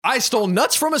I stole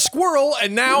nuts from a squirrel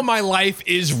and now my life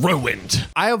is ruined.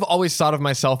 I have always thought of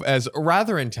myself as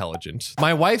rather intelligent.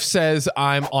 My wife says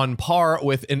I'm on par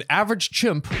with an average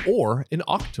chimp or an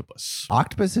octopus.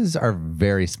 Octopuses are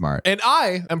very smart. And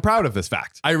I am proud of this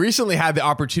fact. I recently had the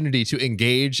opportunity to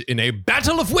engage in a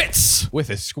battle of wits with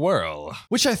a squirrel,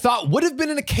 which I thought would have been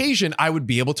an occasion I would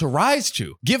be able to rise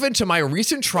to, given to my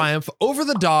recent triumph over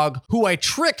the dog who I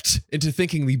tricked into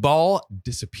thinking the ball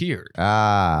disappeared.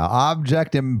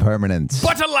 Object impermanence.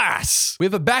 But alas, we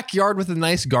have a backyard with a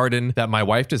nice garden that my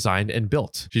wife designed and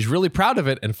built. She's really proud of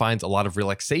it and finds a lot of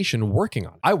relaxation working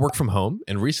on it. I work from home,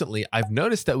 and recently I've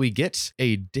noticed that we get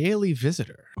a daily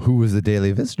visitor. Who was the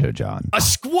daily visitor, John? A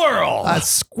squirrel! A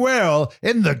squirrel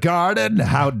in the garden?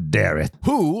 How dare it?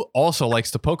 Who also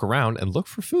likes to poke around and look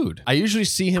for food. I usually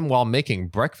see him while making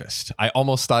breakfast. I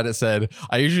almost thought it said,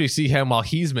 I usually see him while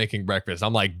he's making breakfast.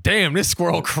 I'm like, damn, this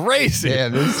squirrel crazy.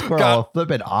 Damn, this squirrel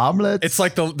flipping omelets. It's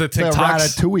like the The TikToks.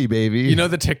 ratatouille, baby. You know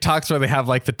the TikToks where they have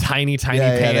like the tiny pan?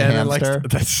 the and like,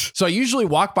 hamster. so I usually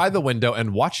walk by the window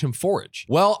and watch him forage.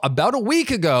 Well, about a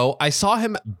week ago, I saw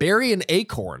him bury an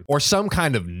acorn or some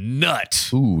kind of nut.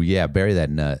 Ooh, yeah, bury that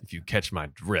nut. If you catch my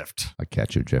drift. I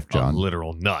catch your drift, A John.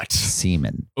 literal nut.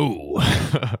 Semen. Ooh.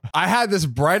 I had this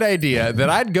bright idea that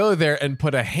I'd go there and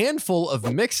put a handful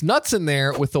of mixed nuts in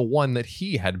there with the one that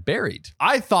he had buried.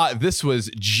 I thought this was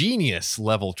genius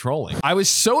level trolling. I was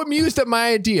so amused at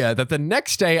my idea that the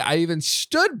next day I even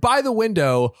stood by the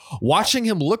window watching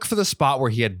him look for the spot where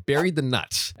he had buried the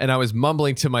nut. And I was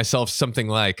mumbling to myself something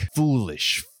like,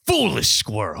 foolish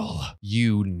squirrel,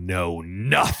 you know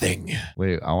nothing.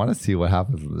 Wait, I want to see what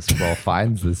happens when the squirrel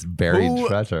finds this buried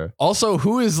treasure. Also,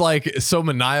 who is like so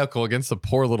maniacal against the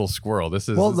poor little squirrel? This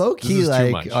is Low this key, is too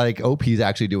much. like OP's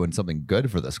actually doing something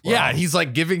good for the squirrel. Yeah, he's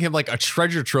like giving him like a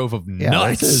treasure trove of yeah,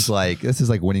 nuts. this is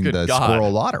like winning Good the God. squirrel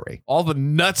lottery. All the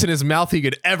nuts in his mouth he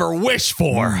could ever wish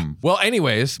for. Well,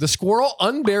 anyways, the squirrel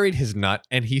unburied his nut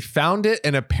and he found it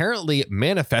and apparently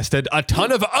manifested a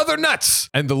ton of other nuts.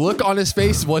 And the look on his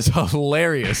face was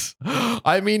hilarious.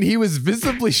 I mean, he was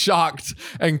visibly shocked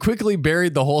and quickly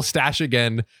buried the whole stash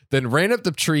again, then ran up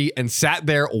the tree and sat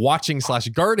there watching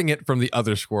 / guarding it from the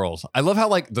other squirrels. I love how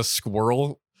like the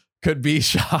squirrel could be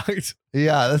shocked.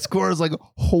 Yeah, the squirrel's like,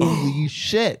 holy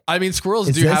shit. I mean, squirrels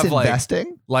Is do this have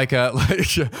investing?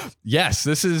 yes,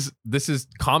 this is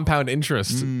compound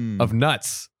interest of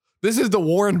nuts. This is the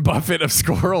Warren Buffett of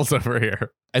squirrels over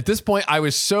here. At this point, I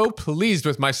was so pleased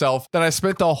with myself that I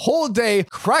spent the whole day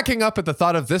cracking up at the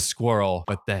thought of this squirrel.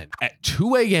 But then at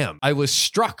 2 a.m., I was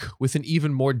struck with an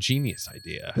even more genius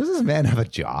idea. Does this man have a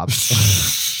job?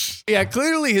 Yeah,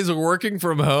 clearly his working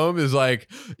from home is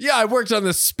like, yeah, I worked on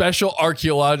this special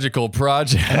archaeological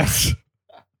project.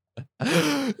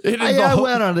 I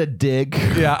went on a dig.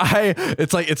 Yeah,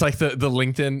 it's like the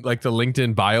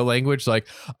LinkedIn bio language. Like,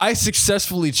 I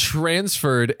successfully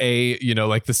transferred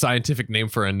the scientific name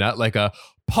for a nut, like a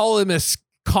Polymus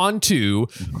Contu,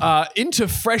 into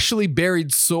freshly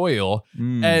buried soil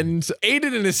and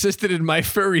aided and assisted in my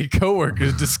furry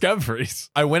coworkers'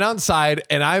 discoveries. I went outside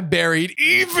and I buried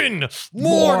even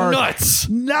more nuts.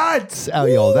 Nuts! Oh,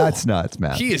 yo, that's nuts,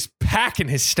 man. He is packing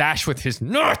his stash with his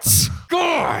nuts.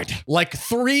 God, like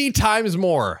 3 times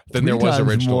more than there was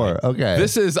originally. Okay.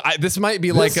 This might be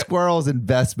this like squirrel's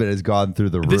investment has gone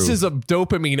through the roof. This is a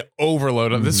dopamine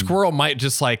overload. This squirrel might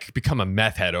just like become a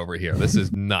meth head over here. This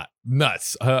is nuts.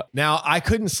 Now, I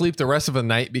couldn't sleep the rest of the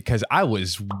night because I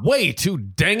was way too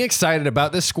dang excited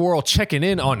about this squirrel checking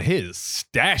in on his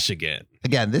stash again.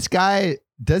 Again, this guy,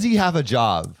 does he have a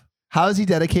job? How is he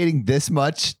dedicating this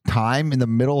much time in the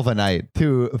middle of a night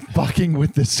to fucking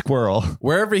with this squirrel?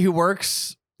 Wherever he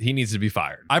works, he needs to be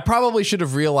fired. I probably should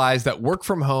have realized that work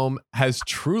from home has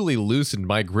truly loosened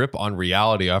my grip on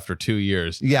reality after 2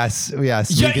 years. Yes, we can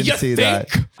see that.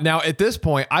 Now, at this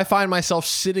point, I find myself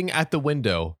sitting at the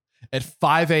window at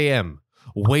 5 a.m.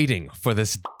 waiting for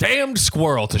this damned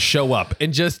squirrel to show up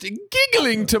and just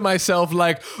giggling to myself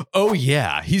like, oh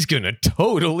yeah, he's gonna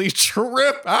totally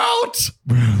trip out.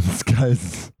 Bro, this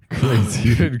guy's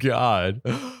crazy. Good God.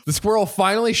 The squirrel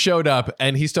finally showed up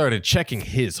and he started checking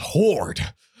his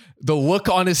hoard. The look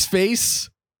on his face,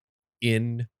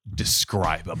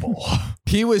 indescribable.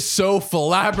 He was so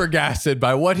flabbergasted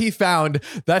by what he found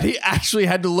that he actually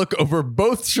had to look over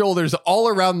both shoulders all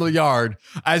around the yard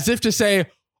as if to say,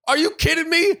 are you kidding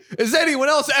me? Is anyone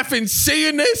else effing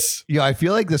seeing this? Yeah, I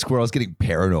feel like the squirrel's getting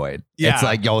paranoid. Yeah. It's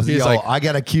like, yo, He's like, I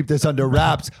got to keep this under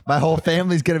wraps. My whole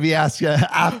family's going to be asking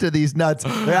after these nuts.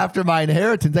 They're after my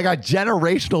inheritance. I got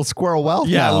generational squirrel wealth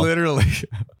yeah, now. literally.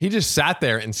 He just sat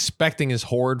there inspecting his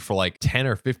hoard for like 10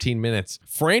 or 15 minutes,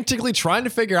 frantically trying to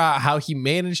figure out how he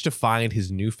managed to find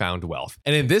his newfound wealth.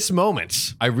 And in this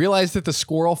moment, I realized that the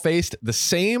squirrel faced the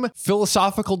same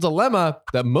philosophical dilemma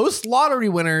that most lottery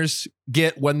winners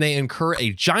get when they incur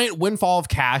a giant windfall of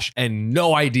cash and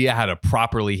no idea how to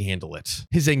properly handle it.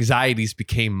 His anxieties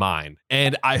became mine,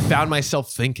 and I found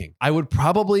myself thinking I would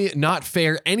probably not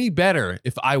fare any better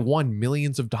if I won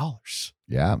millions of dollars.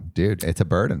 Yeah, dude, it's a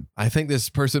burden. I think this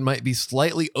person might be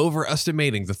slightly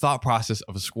overestimating the thought process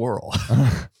of a squirrel.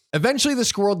 Eventually, the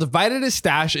squirrel divided his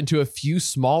stash into a few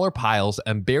smaller piles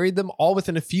and buried them all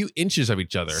within a few inches of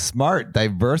each other. Smart.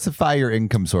 Diversify your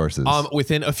income sources.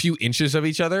 Within a few inches of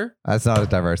each other? That's not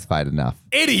diversified enough.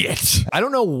 Idiot! I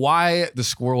don't know why the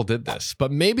squirrel did this, but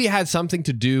maybe it had something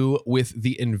to do with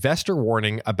the investor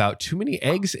warning about too many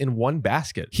eggs in one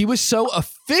basket. He was so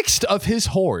affixed of his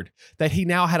hoard that he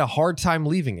now had a hard time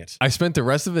leaving it. I spent the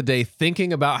rest of the day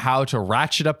thinking about how to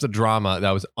ratchet up the drama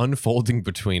that was unfolding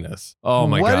between us. Oh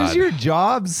my God. What is your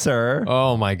job, sir?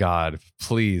 Oh my God.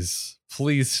 Please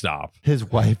stop. His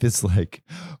wife is like,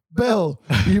 Bill,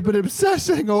 you've been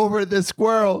obsessing over this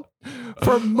squirrel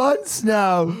for months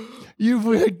now.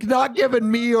 You've not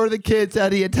given me or the kids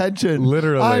any attention.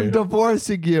 Literally. I'm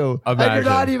divorcing you. Imagine. And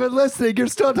you're not even listening. You're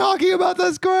still talking about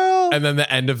the squirrel. And then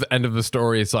the end of the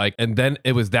story is like, and then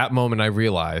it was that moment I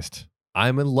realized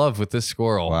I'm in love with this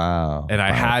squirrel. Wow. And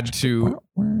I had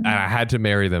to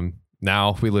marry them.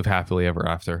 Now we live happily ever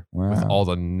after with all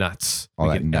the nuts. All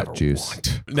we that could nut ever juice.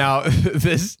 want. Now,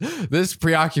 this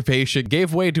preoccupation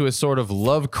gave way to a sort of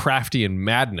Lovecraftian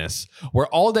madness where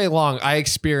all day long I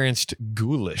experienced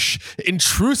ghoulish,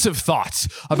 intrusive thoughts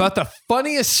about the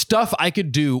funniest stuff I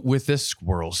could do with this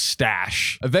squirrel's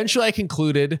stash. Eventually, I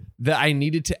concluded that I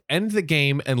needed to end the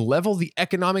game and level the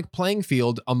economic playing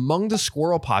field among the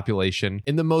squirrel population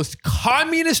in the most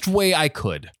communist way I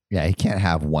could. Yeah, he can't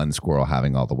have one squirrel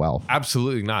having all the wealth.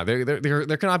 Absolutely not.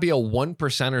 There cannot be a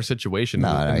 1%er situation.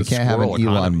 No, in you the can't have an squirrel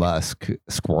economy. Elon Musk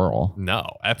squirrel.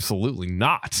 No, absolutely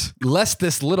not. Lest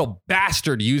this little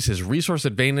bastard use his resource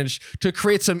advantage to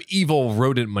create some evil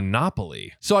rodent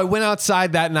monopoly. So I went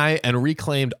outside that night and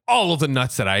reclaimed all of the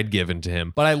nuts that I had given to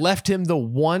him, but I left him the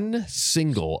one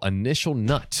single initial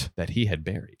nut that he had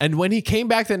buried. And when he came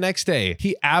back the next day,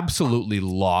 he absolutely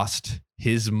lost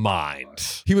his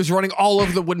mind. He was running all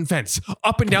over the wooden fence,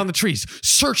 up and down the trees,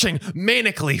 searching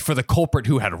manically for the culprit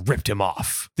who had ripped him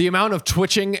off. The amount of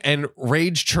twitching and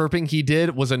rage chirping he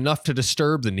did was enough to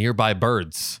disturb the nearby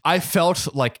birds. I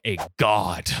felt like a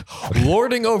god,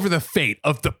 lording over the fate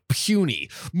of the puny,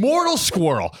 mortal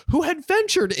squirrel who had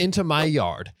ventured into my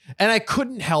yard. And I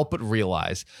couldn't help but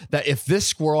realize that if this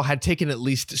squirrel had taken at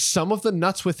least some of the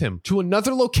nuts with him to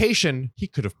another location, he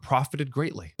could have profited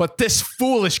greatly. But this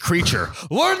foolish creature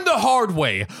learned the hard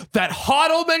way that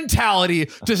hodl mentality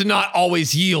does not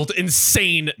always yield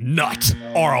insane nut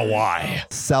ROI.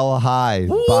 Sell high,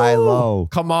 buy low.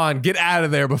 Come on, get out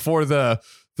of there before the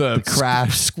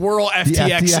crash. Squirrel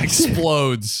FTX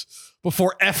explodes,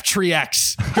 before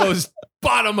F-Tree-X goes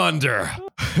bottom under.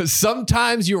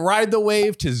 Sometimes you ride the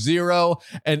wave to zero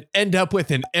and end up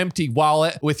with an empty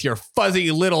wallet with your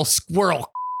fuzzy little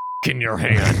squirrel in your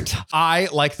hand. I,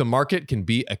 like the market, can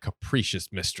be a capricious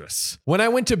mistress. When I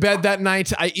went to bed that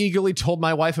night, I eagerly told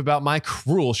my wife about my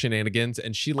cruel shenanigans,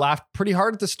 and she laughed pretty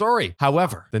hard at the story.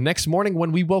 However, the next morning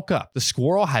when we woke up, the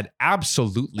squirrel had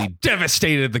absolutely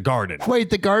devastated the garden.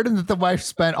 Wait, the garden that the wife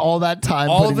spent all that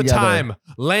time All putting the together. time,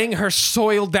 laying her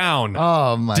soil down.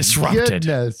 Oh my Disrupted.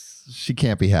 goodness. She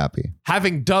can't be happy.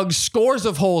 Having dug scores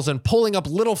of holes and pulling up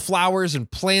little flowers and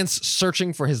plants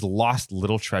searching for his lost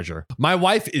little treasure. My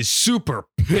wife is super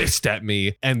pissed at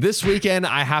me, and this weekend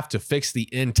I have to fix the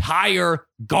entire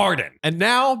garden. And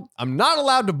now I'm not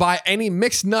allowed to buy any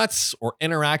mixed nuts or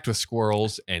interact with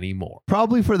squirrels anymore.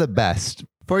 Probably for the best.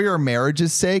 For your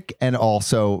marriage's sake and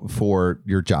also for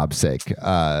your job's sake.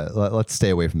 Let's stay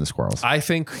away from the squirrels. I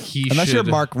think he Unless should. you're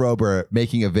Mark Rober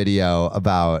making a video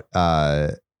about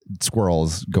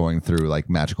squirrels going through like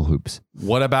magical hoops.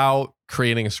 What about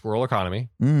creating a squirrel economy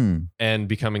Mm. and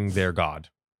becoming their god?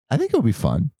 I think it would be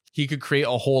fun. He could create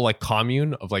a whole like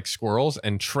commune of like squirrels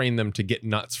and train them to get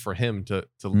nuts for him to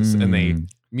and they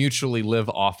mutually live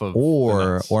off of the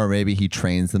nuts. Or maybe he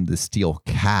trains them to steal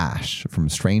cash from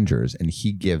strangers and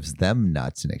he gives them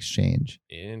nuts in exchange.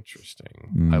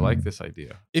 Interesting. I like this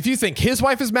idea. If you think his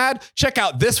wife is mad, check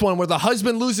out this one where the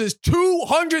husband loses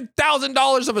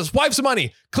 $200,000 of his wife's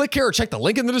money. Click here or check the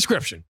link in the description.